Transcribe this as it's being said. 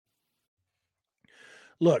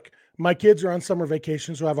Look, my kids are on summer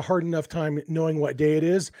vacation, so I have a hard enough time knowing what day it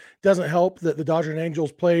is. Doesn't help that the Dodgers and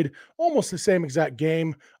Angels played almost the same exact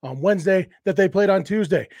game on Wednesday that they played on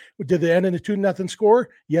Tuesday. Did they end in a 2-0 score?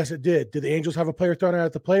 Yes, it did. Did the Angels have a player thrown out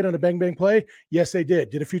at the plate on a bang-bang play? Yes, they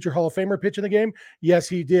did. Did a future Hall of Famer pitch in the game? Yes,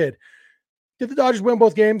 he did. Did the Dodgers win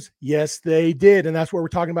both games? Yes, they did. And that's what we're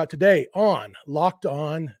talking about today on Locked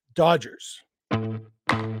On Dodgers.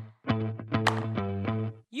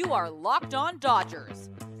 You are Locked On Dodgers,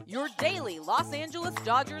 your daily Los Angeles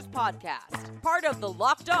Dodgers podcast. Part of the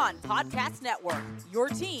Locked On Podcast Network, your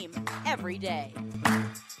team every day.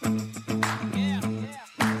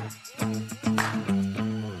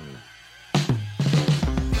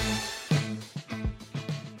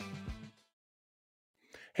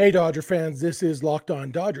 Hey, Dodger fans, this is Locked On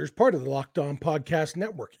Dodgers, part of the Locked On Podcast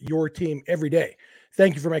Network, your team every day.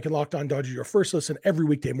 Thank you for making Locked On Dodgers your first listen every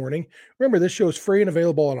weekday morning. Remember, this show is free and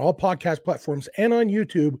available on all podcast platforms and on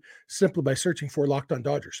YouTube simply by searching for Locked On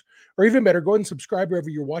Dodgers. Or even better, go ahead and subscribe wherever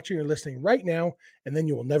you're watching or listening right now, and then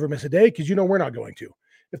you will never miss a day because you know we're not going to.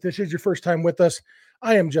 If this is your first time with us,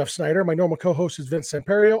 I am Jeff Snyder. My normal co-host is Vince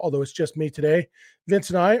Samperio, although it's just me today. Vince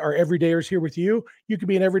and I are everydayers here with you. You can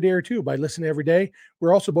be an everydayer too by listening every day.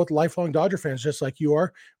 We're also both lifelong Dodger fans, just like you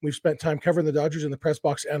are. We've spent time covering the Dodgers in the press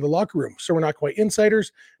box and the locker room, so we're not quite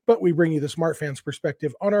insiders, but we bring you the smart fans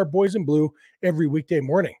perspective on our boys in blue every weekday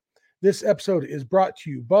morning. This episode is brought to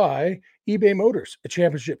you by eBay Motors. A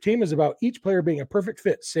championship team is about each player being a perfect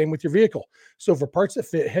fit. Same with your vehicle. So for parts that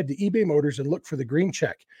fit, head to eBay Motors and look for the green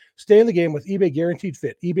check. Stay in the game with eBay Guaranteed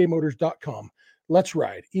Fit, ebaymotors.com. Let's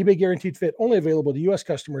ride. eBay Guaranteed Fit, only available to U.S.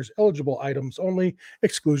 customers, eligible items only,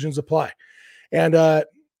 exclusions apply. And the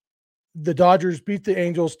Dodgers beat the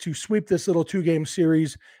Angels to sweep this little two-game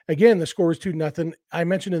series. Again, the score is 2-0. I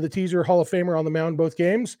mentioned in the teaser, Hall of Famer on the mound both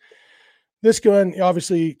games. This one,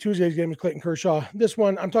 obviously, Tuesday's game is Clayton Kershaw. This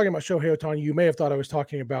one, I'm talking about Shohei Ohtani. You may have thought I was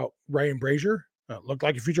talking about Ryan Brazier. Looked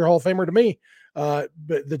like a future Hall of Famer to me. But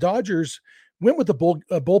the Dodgers went with the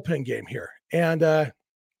bullpen game here. And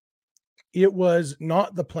it was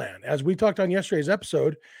not the plan. As we talked on yesterday's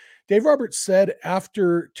episode, Dave Roberts said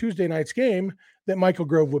after Tuesday night's game that Michael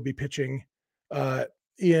Grove would be pitching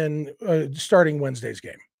in starting Wednesday's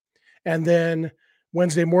game. And then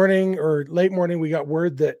Wednesday morning or late morning, we got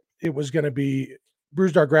word that it was going to be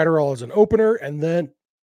Brusdar Graterol as an opener, and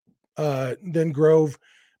then Grove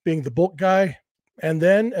being the bulk guy. And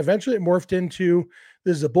then eventually it morphed into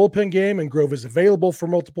this is a bullpen game, and Grove is available for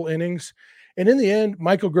multiple innings. And in the end,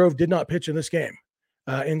 Michael Grove did not pitch in this game.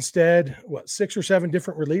 Instead, 6 or 7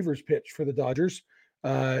 different relievers pitched for the Dodgers.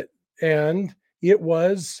 And it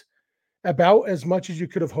was about as much as you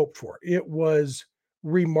could have hoped for. It was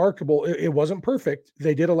remarkable. It wasn't perfect.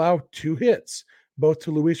 They did allow 2 hits, both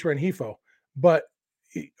to Luis Rengifo. But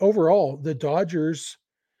overall, the Dodgers,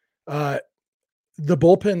 the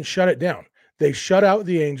bullpen shut it down. They shut out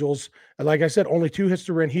the Angels. And like I said, only 2 hits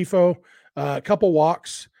to Rengifo, a couple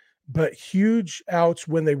walks, but huge outs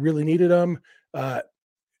when they really needed them. Brusdar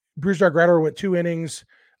Graterol went 2 innings,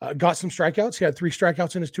 got some strikeouts. He had 3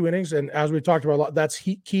 strikeouts in his 2 innings. And as we talked about a lot, that's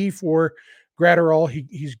key for Graterol.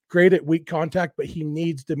 He's great at weak contact, but he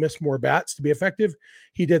needs to miss more bats to be effective.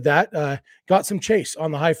 He did that. Got some chase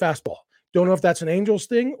on the high fastball. Don't know if that's an Angels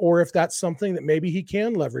thing or if that's something that maybe he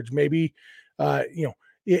can leverage. Maybe,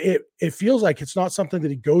 it feels like it's not something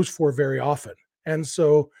that he goes for very often. And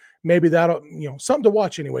so maybe that'll, something to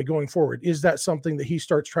watch anyway going forward. Is that something that he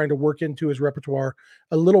starts trying to work into his repertoire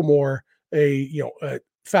a little more, a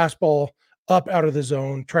fastball up out of the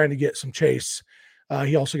zone, trying to get some chase.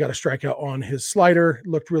 He also got a strikeout on his slider,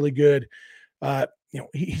 looked really good.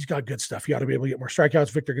 He's got good stuff. He ought to be able to get more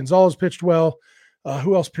strikeouts. Victor Gonzalez pitched well.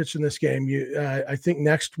 Who else pitched in this game? I think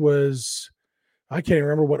next was, I can't even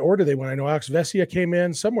remember what order they went. I know Alex Vesia came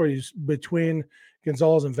in somewhere between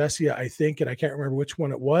Gonzalez and Vesia, I think, and I can't remember which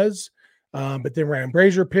one it was. But then Ryan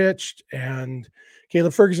Brazier pitched, and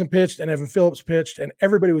Caleb Ferguson pitched, and Evan Phillips pitched, and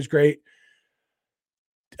everybody was great.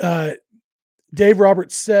 Dave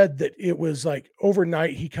Roberts said that it was like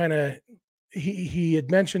overnight. He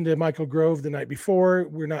had mentioned to Michael Grove the night before,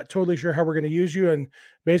 we're not totally sure how we're going to use you. And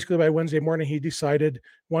basically by Wednesday morning, he decided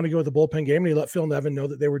want to go with the bullpen game. And he let Phil Nevin know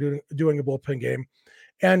that they were doing a bullpen game.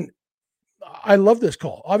 And I love this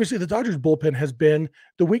call. Obviously the Dodgers bullpen has been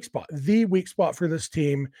the weak spot for this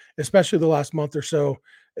team, especially the last month or so.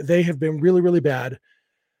 They have been really, really bad,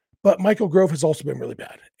 but Michael Grove has also been really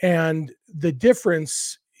bad. And the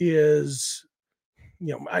difference is,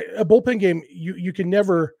 a bullpen game, you can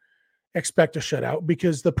never expect a shutout,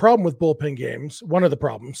 because the problem with bullpen games, one of the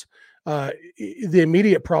problems, the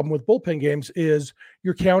immediate problem with bullpen games is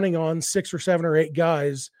you're counting on 6 or 7 or 8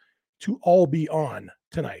 guys to all be on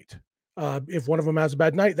tonight. If one of them has a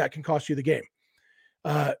bad night, that can cost you the game.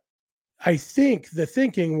 I think the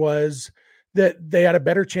thinking was that they had a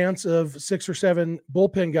better chance of 6 or 7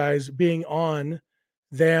 bullpen guys being on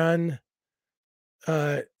than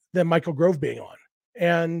Michael Grove being on.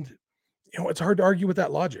 And, it's hard to argue with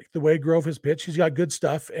that logic. The way Grove has pitched, he's got good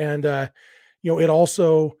stuff. And, it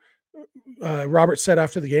also, Robert said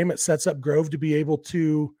after the game, it sets up Grove to be able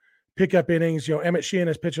to pick up innings. Emmett Sheehan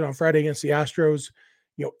is pitching on Friday against the Astros.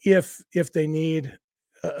 If they need,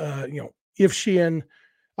 if Sheehan,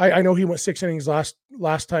 I know he went 6 innings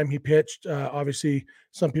last time he pitched. Obviously,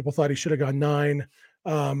 some people thought he should have gone 9.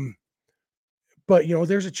 But,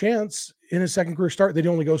 there's a chance in his second career start that he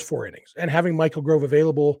only goes 4 innings. And having Michael Grove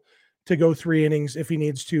available to go 3 innings if he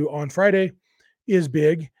needs to on Friday is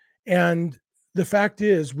big. And the fact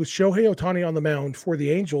is, with Shohei Ohtani on the mound for the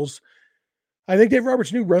Angels, I think Dave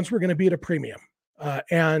Roberts knew runs were going to be at a premium.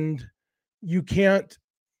 And you can't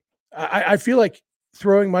 – I feel like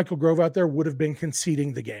throwing Michael Grove out there would have been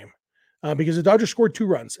conceding the game because the Dodgers scored 2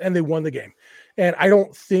 runs and they won the game. And I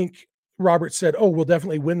don't think Roberts said, oh, we'll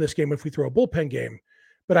definitely win this game if we throw a bullpen game.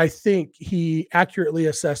 But I think he accurately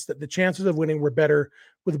assessed that the chances of winning were better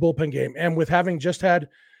with a bullpen game. And with having just had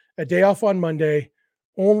a day off on Monday,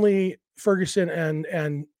 only Ferguson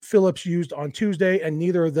and Phillips used on Tuesday, and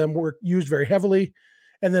neither of them were used very heavily.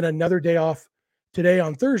 And then another day off today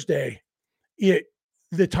on Thursday,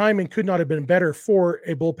 the timing could not have been better for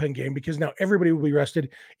a bullpen game because now everybody will be rested.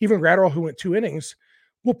 Even Gratterall, who went 2 innings,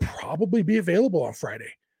 will probably be available on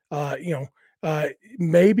Friday.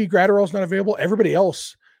 Maybe Gratterall's not available. Everybody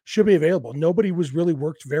else should be available. Nobody was really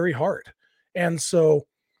worked very hard. And so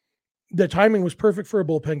the timing was perfect for a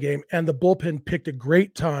bullpen game, and the bullpen picked a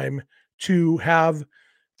great time to have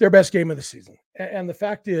their best game of the season. And the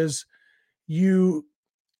fact is, the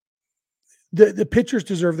pitchers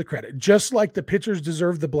deserve the credit. Just like the pitchers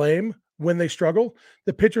deserve the blame when they struggle,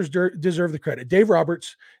 the pitchers deserve the credit. Dave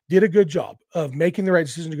Roberts did a good job of making the right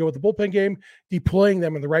decision to go with the bullpen game, deploying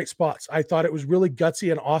them in the right spots. I thought it was really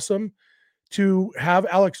gutsy and awesome to have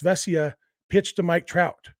Alex Vesia pitch to Mike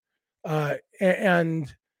Trout.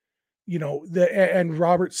 And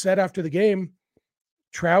Roberts said after the game,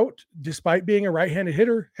 Trout, despite being a right-handed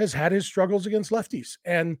hitter, has had his struggles against lefties,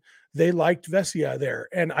 and they liked Vesia there.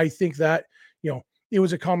 And I think that, it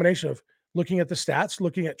was a combination of looking at the stats,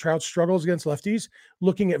 looking at Trout's struggles against lefties,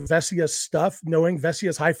 looking at Vesia's stuff, knowing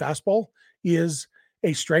Vesia's high fastball is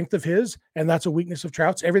a strength of his, and that's a weakness of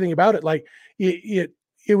Trout's. Everything about it, like it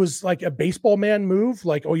was like a baseball man move,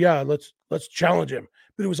 like, oh yeah, let's challenge him.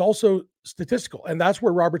 But it was also statistical, and that's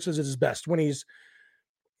where Roberts is at his best.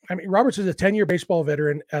 Roberts is a 10-year baseball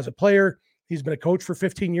veteran as a player. He's been a coach for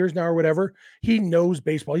 15 years now or whatever. He knows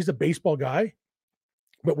baseball. He's a baseball guy.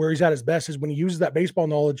 But where he's at his best is when he uses that baseball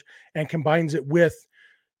knowledge and combines it with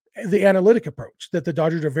the analytic approach that the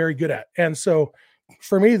Dodgers are very good at. And so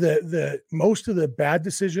for me, the most of the bad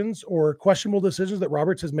decisions or questionable decisions that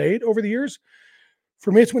Roberts has made over the years,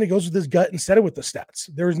 for me, it's when he goes with his gut instead of with the stats.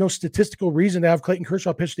 There is no statistical reason to have Clayton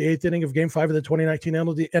Kershaw pitch the 8th inning of Game 5 of the 2019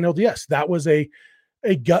 NLDS. That was a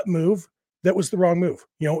gut move. That was the wrong move.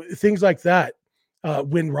 Things like that.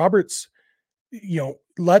 When Roberts,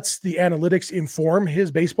 lets the analytics inform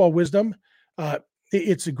his baseball wisdom,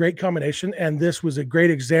 it's a great combination. And this was a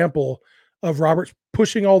great example of Roberts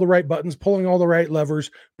pushing all the right buttons, pulling all the right levers,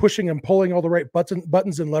 pushing and pulling all the right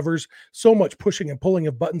buttons and levers. So much pushing and pulling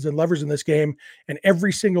of buttons and levers in this game, and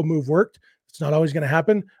every single move worked. It's not always going to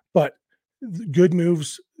happen, but good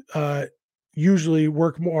moves usually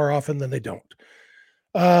work more often than they don't.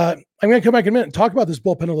 I'm going to come back in a minute and talk about this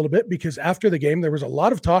bullpen a little bit, because after the game, there was a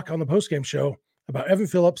lot of talk on the postgame show about Evan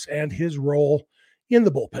Phillips and his role in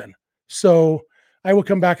the bullpen. So I will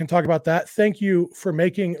come back and talk about that. Thank you for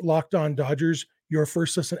making Locked On Dodgers your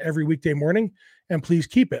first listen every weekday morning, and please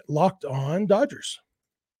keep it Locked On Dodgers.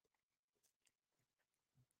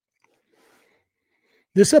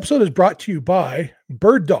 This episode is brought to you by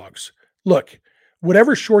Bird Dogs. Look,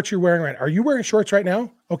 whatever shorts you're wearing right now, are you wearing shorts right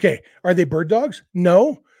now? Okay. Are they Bird Dogs?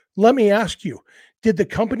 No. Let me ask you, did the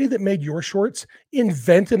company that made your shorts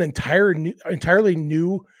invent an entirely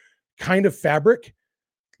new kind of fabric,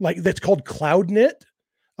 like that's called cloud knit?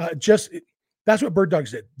 That's what Bird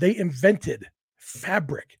Dogs did. They invented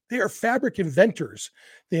fabric. They are fabric inventors.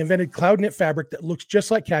 They invented cloud knit fabric that looks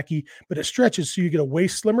just like khaki, but it stretches so you get a way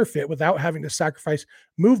slimmer fit without having to sacrifice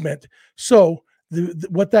movement. So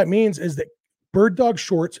what that means is that Bird Dog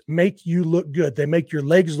shorts make you look good. They make your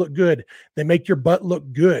legs look good. They make your butt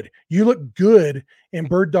look good. You look good in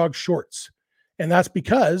Bird Dog shorts. And that's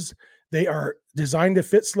because they are designed to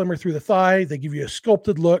fit slimmer through the thigh. They give you a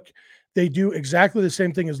sculpted look. They do exactly the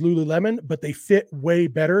same thing as Lululemon, but they fit way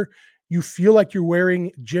better. You feel like you're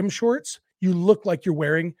wearing gym shorts. You look like you're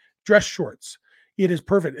wearing dress shorts. It is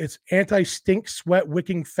perfect. It's anti-stink, sweat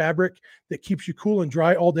wicking fabric that keeps you cool and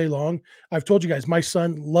dry all day long. I've told you guys, my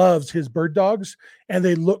son loves his bird dogs and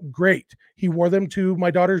they look great. He wore them to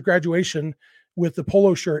my daughter's graduation with the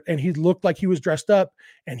polo shirt and he looked like he was dressed up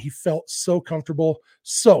and he felt so comfortable.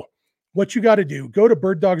 So what you got to do, go to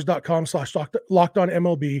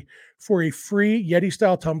birddogs.com/lockedonmlb for a free Yeti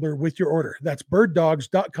style tumbler with your order. That's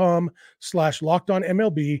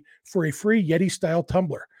birddogs.com/lockedonmlb for a free Yeti style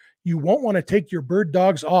tumbler. You won't want to take your bird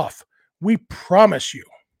dogs off. We promise you.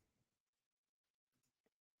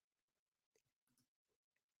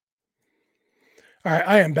 All right,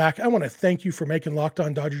 I am back. I want to thank you for making Locked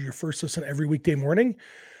On Dodgers your first listen every weekday morning.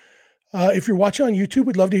 If you're watching on YouTube,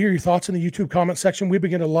 we'd love to hear your thoughts in the YouTube comment section. We've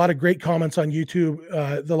been getting a lot of great comments on YouTube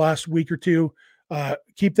the last week or two.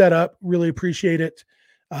 Keep that up. Really appreciate it.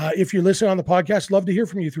 If you're listening on the podcast, love to hear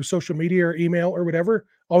from you through social media or email or whatever.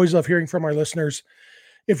 Always love hearing from our listeners.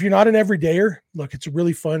 If you're not an everydayer, look, it's a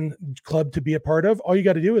really fun club to be a part of. All you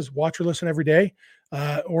got to do is watch or listen every day.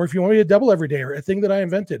 Or if you want to be a double everydayer, a thing that I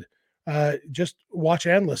invented, just watch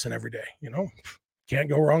and listen every day. Can't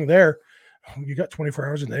go wrong there. You got 24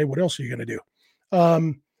 hours a day. What else are you going to do?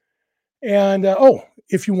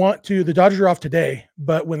 If you want to, the Dodgers are off today,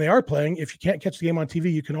 but when they are playing, if you can't catch the game on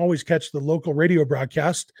TV, you can always catch the local radio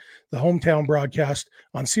broadcast, the hometown broadcast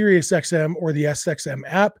on Sirius XM or the SXM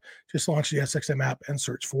app. Just launch the SXM app and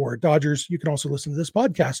search for Dodgers. You can also listen to this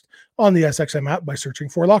podcast on the SXM app by searching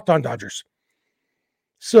for Locked On Dodgers.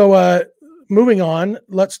 So moving on,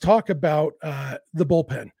 let's talk about the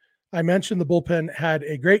bullpen. I mentioned the bullpen had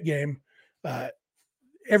a great game.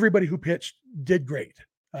 Everybody who pitched did great.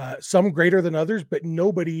 Some greater than others, but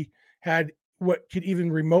nobody had what could even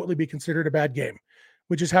remotely be considered a bad game,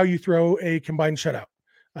 which is how you throw a combined shutout.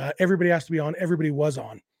 Everybody has to be on. Everybody was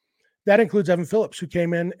on. That includes Evan Phillips, who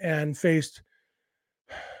came in and faced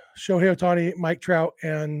Shohei Ohtani, Mike Trout,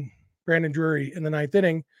 and Brandon Drury in the ninth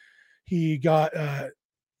inning. He got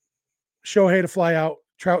Shohei to fly out.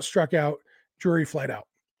 Trout struck out. Drury flied out.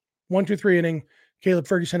 1-2-3 inning. Caleb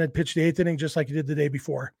Ferguson had pitched the eighth inning just like he did the day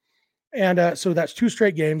before. And so that's two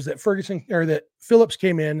straight games that Phillips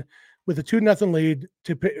came in with a 2-0 lead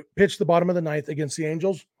to pitch the bottom of the ninth against the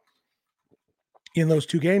Angels. In those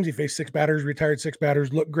two games, he faced 6 batters, retired 6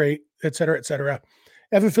 batters, looked great, et cetera, et cetera.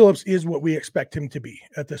 Evan Phillips is what we expect him to be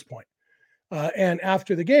at this point. And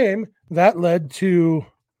after the game, that led to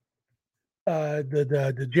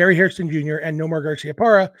the Jerry Hairston Jr. and Nomar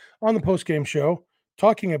Garciaparra on the postgame show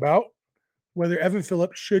talking about whether Evan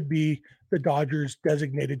Phillips should be the Dodgers'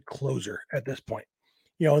 designated closer at this point.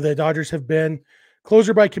 The Dodgers have been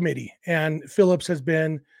closer by committee, and Phillips has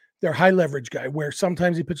been their high leverage guy, where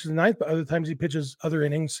sometimes he pitches the ninth, but other times he pitches other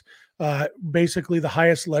innings. Basically, the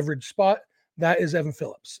highest leverage spot, that is Evan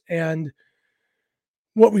Phillips. And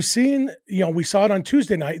what we've seen, we saw it on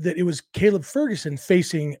Tuesday night that it was Caleb Ferguson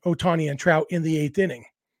facing Ohtani and Trout in the eighth inning.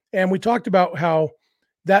 And we talked about how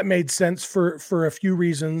that made sense for a few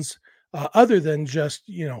reasons, other than just,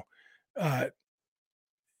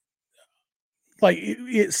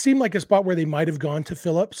 it seemed like a spot where they might have gone to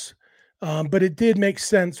Phillips, but it did make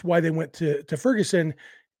sense why they went to Ferguson,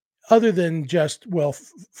 other than just,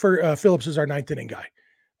 Phillips is our ninth inning guy.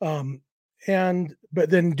 But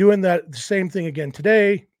then doing that the same thing again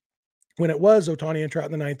today, when it was Ohtani and Trout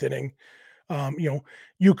in the ninth inning,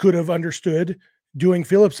 you could have understood doing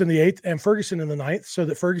Phillips in the eighth and Ferguson in the ninth so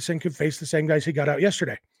that Ferguson could face the same guys he got out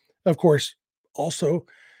yesterday. Of course, also,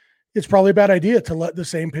 it's probably a bad idea to let the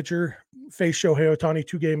same pitcher face Shohei Ohtani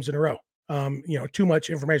 2 games in a row. Too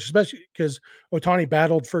much information, especially because Ohtani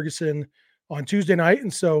battled Ferguson on Tuesday night.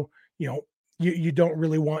 And so, you don't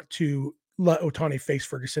really want to let Ohtani face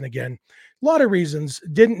Ferguson again. A lot of reasons.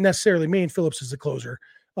 Didn't necessarily mean Phillips is the closer.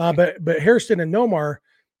 But Hairston and Nomar,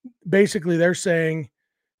 basically they're saying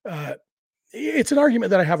it's an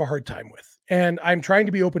argument that I have a hard time with. And I'm trying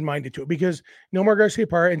to be open-minded to it because Nomar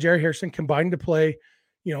Garciaparra and Jerry Hairston combined to play,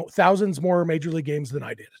 thousands more major league games than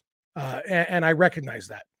I did. And I recognize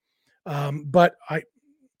that. But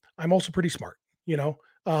I'm also pretty smart,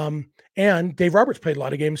 and Dave Roberts played a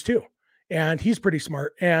lot of games too. And he's pretty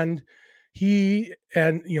smart. And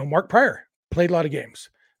Mark Pryor played a lot of games.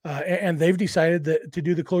 And they've decided to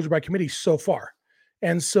do the closure by committee so far.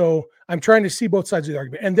 And so I'm trying to see both sides of the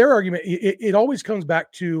argument. And their argument, it always comes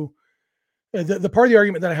back to the part of the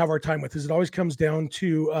argument that I have a hard time with is it always comes down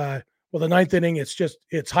to, the ninth inning,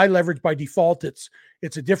 it's high leverage by default. It's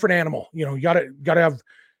a different animal. You gotta have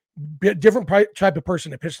different type of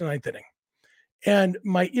person to pitch the ninth inning. And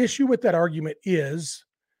my issue with that argument is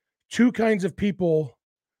two kinds of people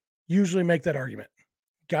usually make that argument: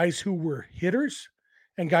 guys who were hitters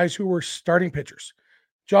and guys who were starting pitchers.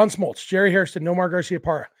 John Smoltz, Jerry Hairston, Nomar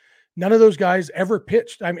Garciaparra. None of those guys ever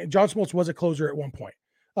pitched. I mean, John Smoltz was a closer at one point.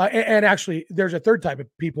 And actually, there's a third type of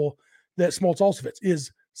people that Smoltz also fits,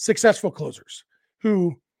 is successful closers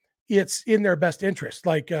who it's in their best interest.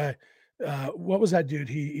 Like, what was that dude?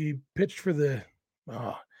 He pitched for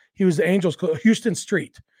he was the Angels, Houston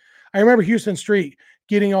Street. I remember Houston Street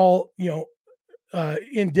getting all,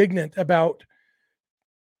 indignant about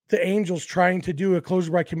the Angels trying to do a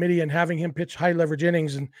closer by committee and having him pitch high leverage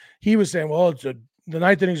innings. And he was saying, well, the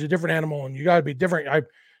ninth inning is a different animal and you got to be different. I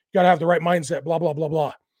got to have the right mindset, blah, blah, blah,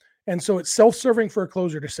 blah. And so it's self-serving for a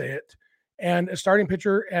closer to say it. And a starting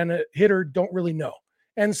pitcher and a hitter don't really know.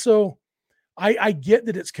 And so I get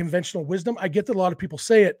that it's conventional wisdom. I get that a lot of people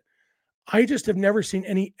say it. I just have never seen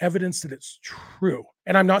any evidence that it's true.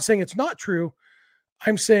 And I'm not saying it's not true.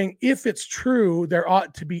 I'm saying if it's true, there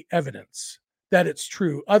ought to be evidence that it's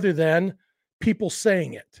true other than people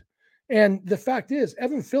saying it. And the fact is,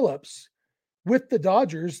 Evan Phillips with the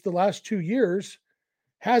Dodgers the last 2 years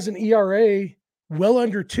has an ERA well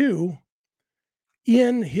under 2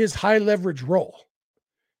 in his high leverage role.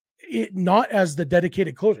 Not as the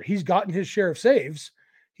dedicated closer. He's gotten his share of saves.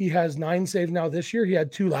 He has 9 saves now this year. He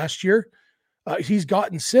had 2 last year. He's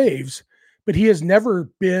gotten saves, but he has never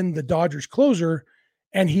been the Dodgers closer,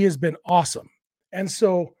 and he has been awesome. And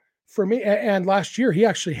so for me, and last year he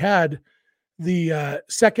actually had the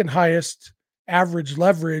second highest average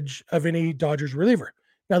leverage of any Dodgers reliever.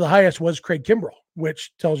 Now the highest was Craig Kimbrell,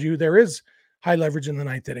 which tells you there is high leverage in the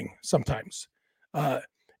ninth inning sometimes.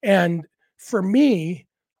 And for me,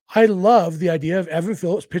 I love the idea of Evan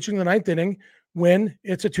Phillips pitching the ninth inning when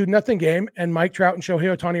it's a 2-0 game and Mike Trout and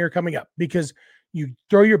Shohei Ohtani are coming up, because you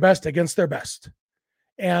throw your best against their best.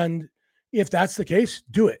 And if that's the case,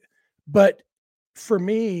 do it. But for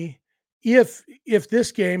me, if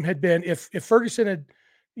this game had been, if Ferguson had,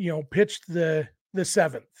 pitched the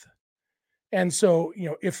 7th, and so,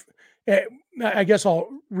 I guess I'll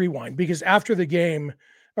rewind, because after the game,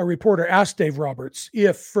 a reporter asked Dave Roberts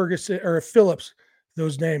if Ferguson or if Phillips,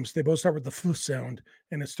 those names, they both start with the flu sound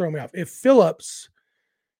and it's throwing me off.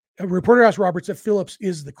 A reporter asked Roberts if Phillips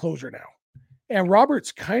is the closer now. And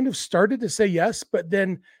Roberts kind of started to say yes, but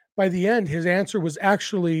then by the end, his answer was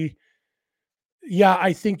actually, yeah,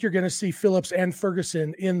 I think you're going to see Phillips and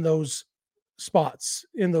Ferguson in those spots,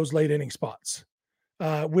 in those late inning spots,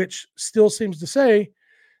 which still seems to say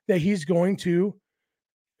that he's going to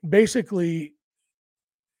basically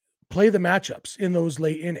play the matchups in those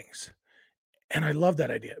late innings. And I love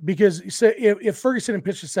that idea, because if Ferguson had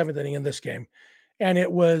pitched the 7th inning in this game and it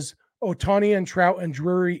was Ohtani and Trout and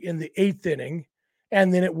Drury in the 8th inning,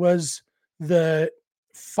 and then it was the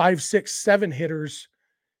 5, 6, 7 hitters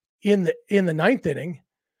in the 9th inning,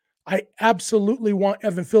 I absolutely want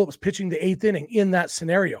Evan Phillips pitching the 8th inning in that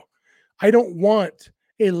scenario. I don't want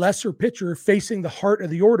a lesser pitcher facing the heart of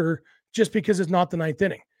the order just because it's not the 9th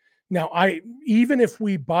inning. Now, even if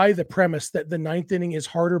we buy the premise that the 9th inning is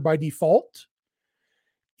harder by default,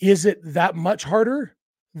 is it that much harder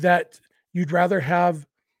that you'd rather have,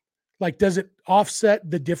 like, does it offset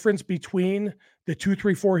the difference between the 2,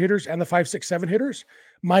 3, 4 hitters and the 5, 6, 7 hitters?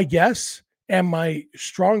 My guess and my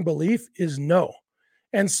strong belief is no.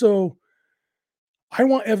 And so I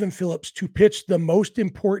want Evan Phillips to pitch the most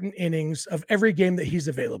important innings of every game that he's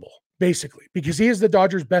available, basically, because he is the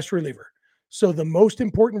Dodgers' best reliever. So the most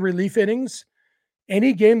important relief innings,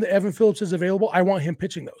 any game that Evan Phillips is available, I want him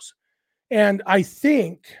pitching those. And I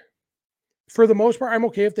think for the most part, I'm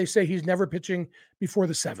okay if they say he's never pitching before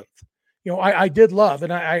the 7th. I did love,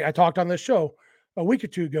 and I talked on this show a week or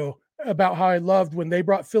 2 ago about how I loved when they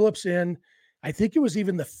brought Phillips in. I think it was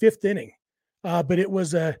even the 5th inning, but it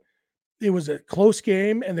was a close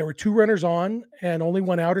game and there were 2 runners on and only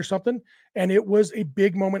 1 out or something. And it was a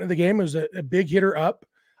big moment in the game. It was a big hitter up.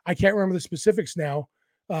 I can't remember the specifics now.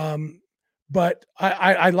 But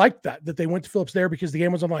I liked that they went to Phillips there because the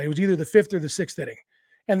game was on the line. It was either the 5th or the 6th inning,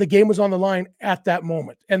 and the game was on the line at that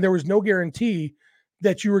moment. And there was no guarantee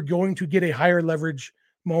that you were going to get a higher leverage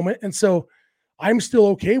moment. And so I'm still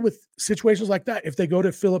okay with situations like that if they go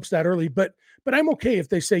to Phillips that early. But I'm okay if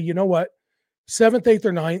they say, you know what, 7th, 8th,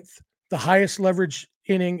 or 9th, the highest leverage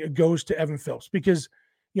inning goes to Evan Phillips, because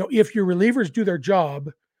if your relievers do their job,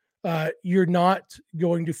 you're not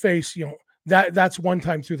going to face that's one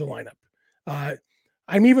time through the lineup.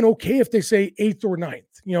 I'm even okay if they say 8th or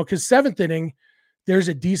 9th, because 7th inning, there's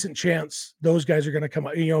a decent chance those guys are going to come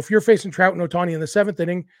up. If you're facing Trout and Ohtani in the 7th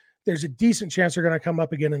inning, there's a decent chance they're going to come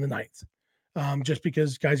up again in the 9th, just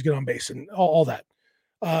because guys get on base and all that.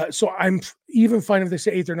 So I'm even fine if they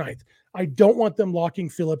say 8th or ninth. I don't want them locking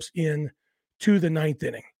Phillips in to the 9th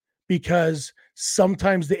inning, because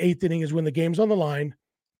sometimes the 8th inning is when the game's on the line.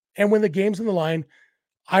 And when the game's on the line,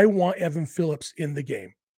 I want Evan Phillips in the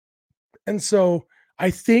game. And so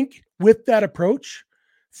I think with that approach,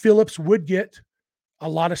 Phillips would get a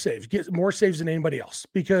lot of saves, get more saves than anybody else.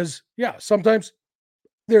 Because, yeah, sometimes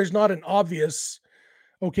there's not an obvious,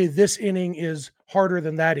 okay, this inning is harder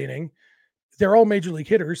than that inning. They're all major league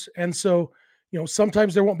hitters. And so,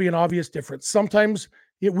 sometimes there won't be an obvious difference. Sometimes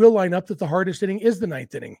it will line up that the hardest inning is the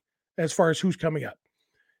 9th inning as far as who's coming up.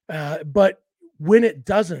 But when it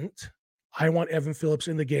doesn't, I want Evan Phillips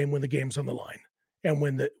in the game when the game's on the line and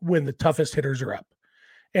when the toughest hitters are up.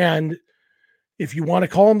 And if you want to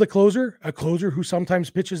call him the closer, a closer who sometimes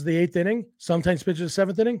pitches the 8th inning, sometimes pitches the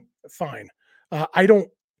 7th inning, fine. I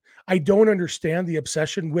don't understand the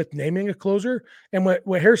obsession with naming a closer. And what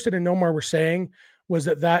Hairston and Nomar were saying was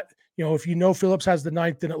that if Phillips has the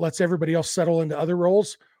 9th, then it lets everybody else settle into other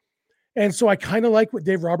roles. And so I kind of like what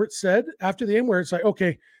Dave Roberts said after the game, where it's like,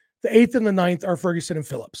 okay, the 8th and the 9th are Ferguson and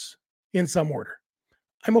Phillips in some order.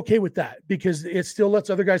 I'm okay with that because it still lets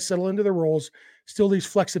other guys settle into their roles, still leaves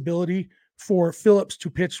flexibility for Phillips to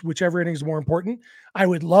pitch whichever inning is more important. I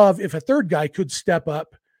would love if a third guy could step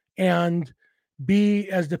up and be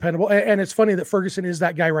as dependable. And it's funny that Ferguson is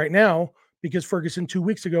that guy right now, because Ferguson 2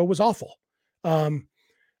 weeks ago was awful.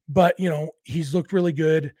 But he's looked really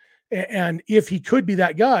good. And if he could be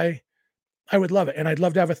that guy, I would love it. And I'd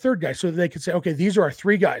love to have a third guy so that they could say, okay, these are our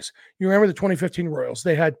 3 guys. You remember the 2015 Royals?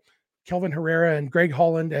 They had Kelvin Herrera and Greg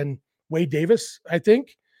Holland and Wade Davis, I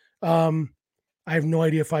think. I have no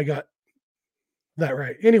idea if I got that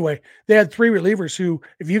right. Anyway, they had 3 relievers who,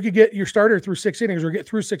 if you could get your starter through 6 innings or get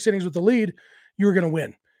through 6 innings with the lead, you were going to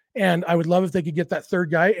win. And I would love if they could get that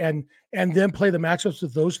third guy and then play the matchups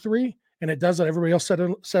with those 3. And it does let everybody else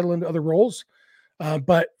settle into other roles.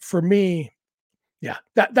 But for me, yeah,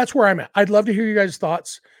 that's where I'm at. I'd love to hear you guys'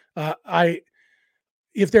 thoughts.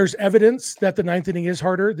 If there's evidence that the 9th inning is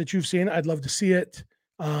harder that you've seen, I'd love to see it.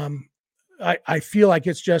 I feel like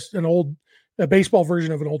it's just a baseball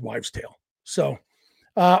version of an old wives' tale. So,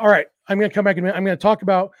 all right, I'm going to come back in a minute. I'm going to talk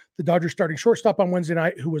about the Dodgers starting shortstop on Wednesday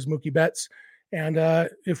night, who was Mookie Betts, and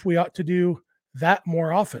if we ought to do that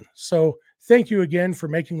more often. So thank you again for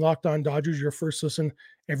making Locked On Dodgers your first listen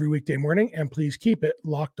every weekday morning, and please keep it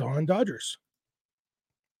Locked On Dodgers.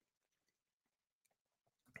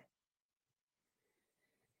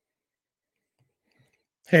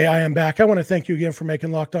 Hey, I am back. I want to thank you again for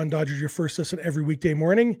making Locked On Dodgers your first listen every weekday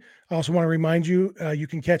morning. I also want to remind you, you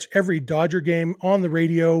can catch every Dodger game on the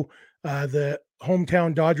radio, the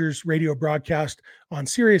Hometown Dodgers radio broadcast on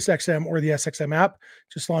SiriusXM or the SXM app.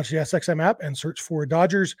 Just launch the SXM app and search for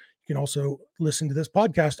Dodgers. You can also listen to this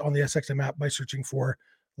podcast on the SXM app by searching for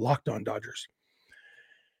Locked On Dodgers.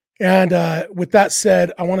 And with that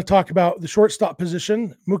said, I want to talk about the shortstop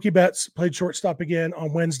position. Mookie Betts played shortstop again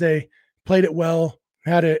on Wednesday, played it well.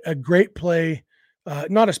 Had a great play,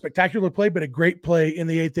 not a spectacular play, but a great play in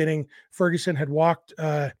the 8th inning. Ferguson had walked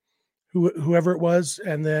whoever it was,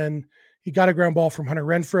 and then he got a ground ball from Hunter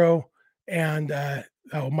Renfroe and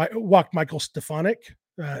walked Michael Stefanik.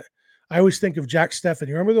 I always think of Jack Steffen.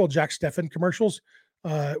 You remember the old Jack Steffen commercials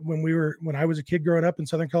when I was a kid growing up in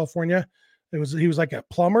Southern California? He was like a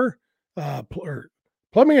plumber, or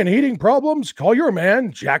plumbing and heating problems. Call your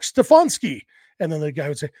man Jack Stefanski, and then the guy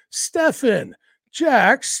would say Steffen.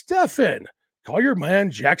 Jack Steffen. Call your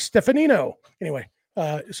man Jack Stefanino. Anyway,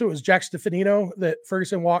 so it was Jack Stefanino that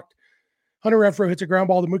Ferguson walked. Hunter Renfroe hits a ground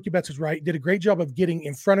ball. The Mookie Betts was right. Did a great job of getting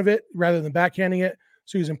in front of it rather than backhanding it.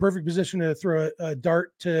 So he was in perfect position to throw a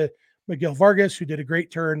dart to Miguel Vargas, who did a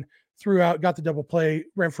great turn, threw out, got the double play.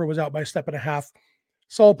 Renfroe was out by a step and a half.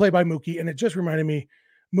 Solid play by Mookie. And it just reminded me,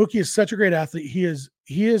 Mookie is such a great athlete.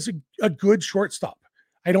 He is a good shortstop.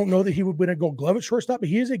 I don't know that he would win a Gold Glove at shortstop, but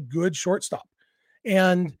he is a good shortstop.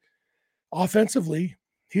 And offensively,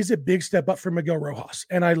 he's a big step up for Miguel Rojas.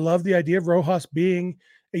 And I love the idea of Rojas being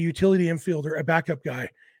a utility infielder, a backup guy.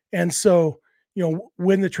 And so,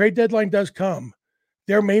 when the trade deadline does come,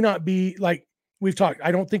 there may not be, like we've talked,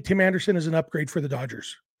 I don't think Tim Anderson is an upgrade for the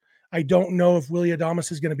Dodgers. I don't know if Willy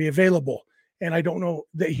Adames is going to be available. And I don't know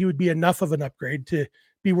that he would be enough of an upgrade to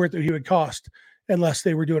be worth what he would cost unless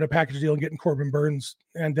they were doing a package deal and getting Corbin Burns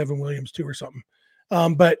and Devin Williams too or something.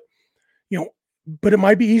 But it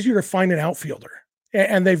might be easier to find an outfielder.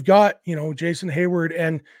 And they've got, Jason Hayward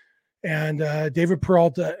and David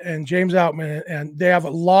Peralta and James Outman, and they have a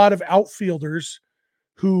lot of outfielders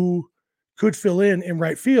who could fill in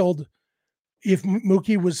right field if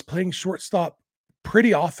Mookie was playing shortstop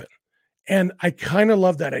pretty often. And I kind of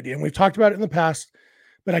love that idea. And we've talked about it in the past,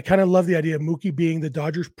 but I kind of love the idea of Mookie being the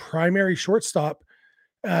Dodgers' primary shortstop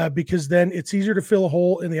because then it's easier to fill a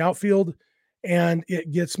hole in the outfield, and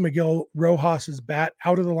it gets Miguel Rojas's bat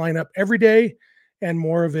out of the lineup every day and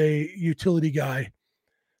more of a utility guy.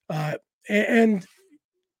 And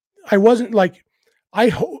I wasn't like, I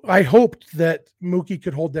hoped that Mookie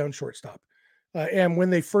could hold down shortstop. And when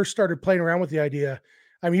they first started playing around with the idea,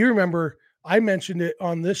 I mean, you remember I mentioned it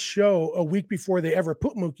on this show a week before they ever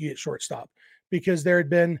put Mookie at shortstop, because there had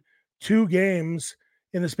been 2 games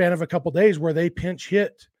in the span of a couple of days where they pinch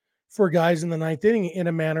hit for guys in the 9th inning in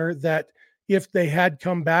a manner that if they had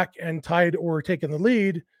come back and tied or taken the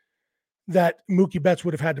lead, that Mookie Betts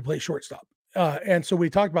would have had to play shortstop. And so we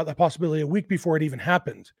talked about that possibility a week before it even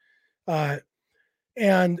happened.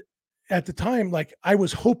 And at the time, like, I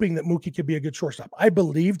was hoping that Mookie could be a good shortstop. I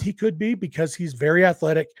believed he could be because he's very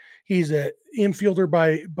athletic. He's an infielder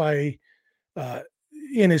by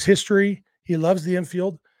in his history. He loves the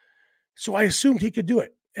infield. So I assumed he could do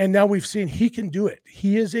it. And now we've seen he can do it.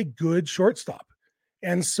 He is a good shortstop.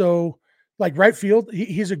 And so, like, right field,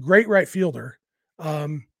 he's a great right fielder.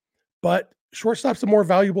 But shortstop's a more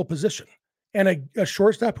valuable position. And a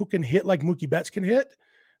shortstop who can hit like Mookie Betts can hit,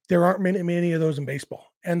 there aren't many of those in baseball.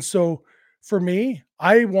 And so for me,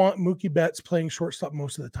 I want Mookie Betts playing shortstop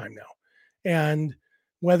most of the time now. And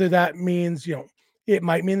whether that means, it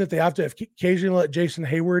might mean that they have to occasionally let Jason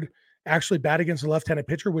Hayward actually bat against a left-handed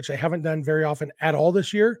pitcher, which they haven't done very often at all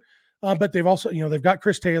this year. But they've also, they've got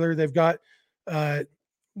Chris Taylor, they've got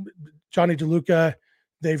Johnny DeLuca,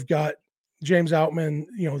 they've got James Outman,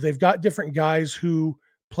 they've got different guys who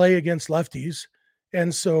play against lefties.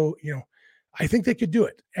 And so, I think they could do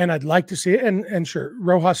it, and I'd like to see it. And sure,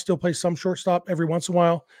 Rojas still plays some shortstop every once in a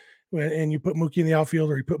while, and you put Mookie in the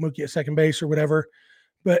outfield or you put Mookie at second base or whatever.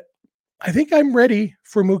 But I think I'm ready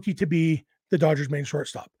for Mookie to be the Dodgers' main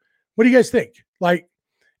shortstop. What do you guys think? Like,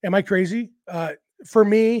 am I crazy? For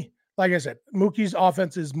me, like I said, Mookie's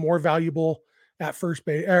offense is more valuable at first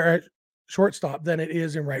base or at shortstop than it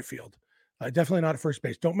is in right field. Definitely not at first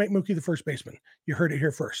base. Don't make Mookie the first baseman. You heard it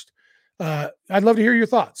here first. I'd love to hear your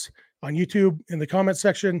thoughts on YouTube, in the comments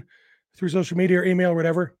section, through social media or email or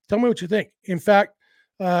whatever. Tell me what you think. In fact,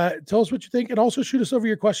 tell us what you think, and also shoot us over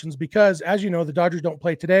your questions, because as you know, the Dodgers don't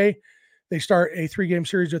play today. They start a 3-game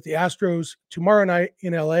series with the Astros tomorrow night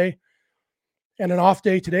in LA. And an off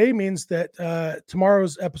day today means that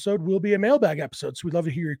tomorrow's episode will be a mailbag episode. So we'd love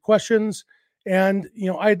to hear your questions. And,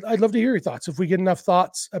 I'd love to hear your thoughts. If we get enough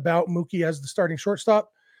thoughts about Mookie as the starting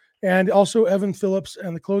shortstop, and also Evan Phillips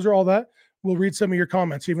and the closer, all that, we'll read some of your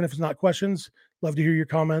comments, even if it's not questions. Love to hear your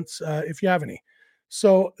comments if you have any.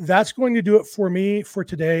 So that's going to do it for me for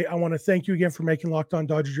today. I want to thank you again for making Locked On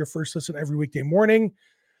Dodgers your first listen every weekday morning.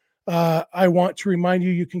 I want to remind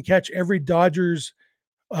you can catch every Dodgers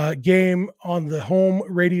game on the home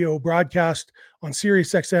radio broadcast on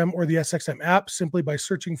SiriusXM or the SXM app simply by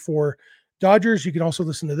searching for Dodgers. You can also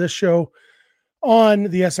listen to this show on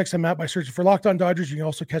the SXM app by searching for Locked On Dodgers. You can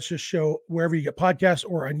also catch this show wherever you get podcasts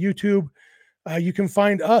or on YouTube. You can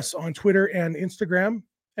find us on Twitter and Instagram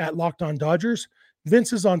at Locked On Dodgers.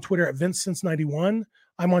 Vince is on Twitter at VinceSince91.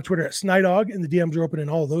 I'm on Twitter at Snydog, and the DMs are open in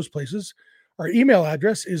all of those places. Our email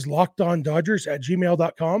address is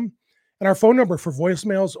lockedondodgers@gmail.com. And our phone number for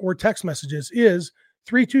voicemails or text messages is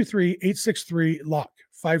 323-863-LOCK,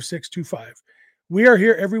 5625. We are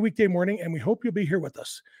here every weekday morning, and we hope you'll be here with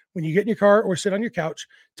us. When you get in your car or sit on your couch,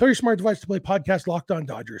 tell your smart device to play podcast Locked On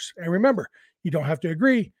Dodgers. And remember, you don't have to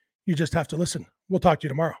agree. You just have to listen. We'll talk to you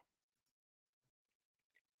tomorrow.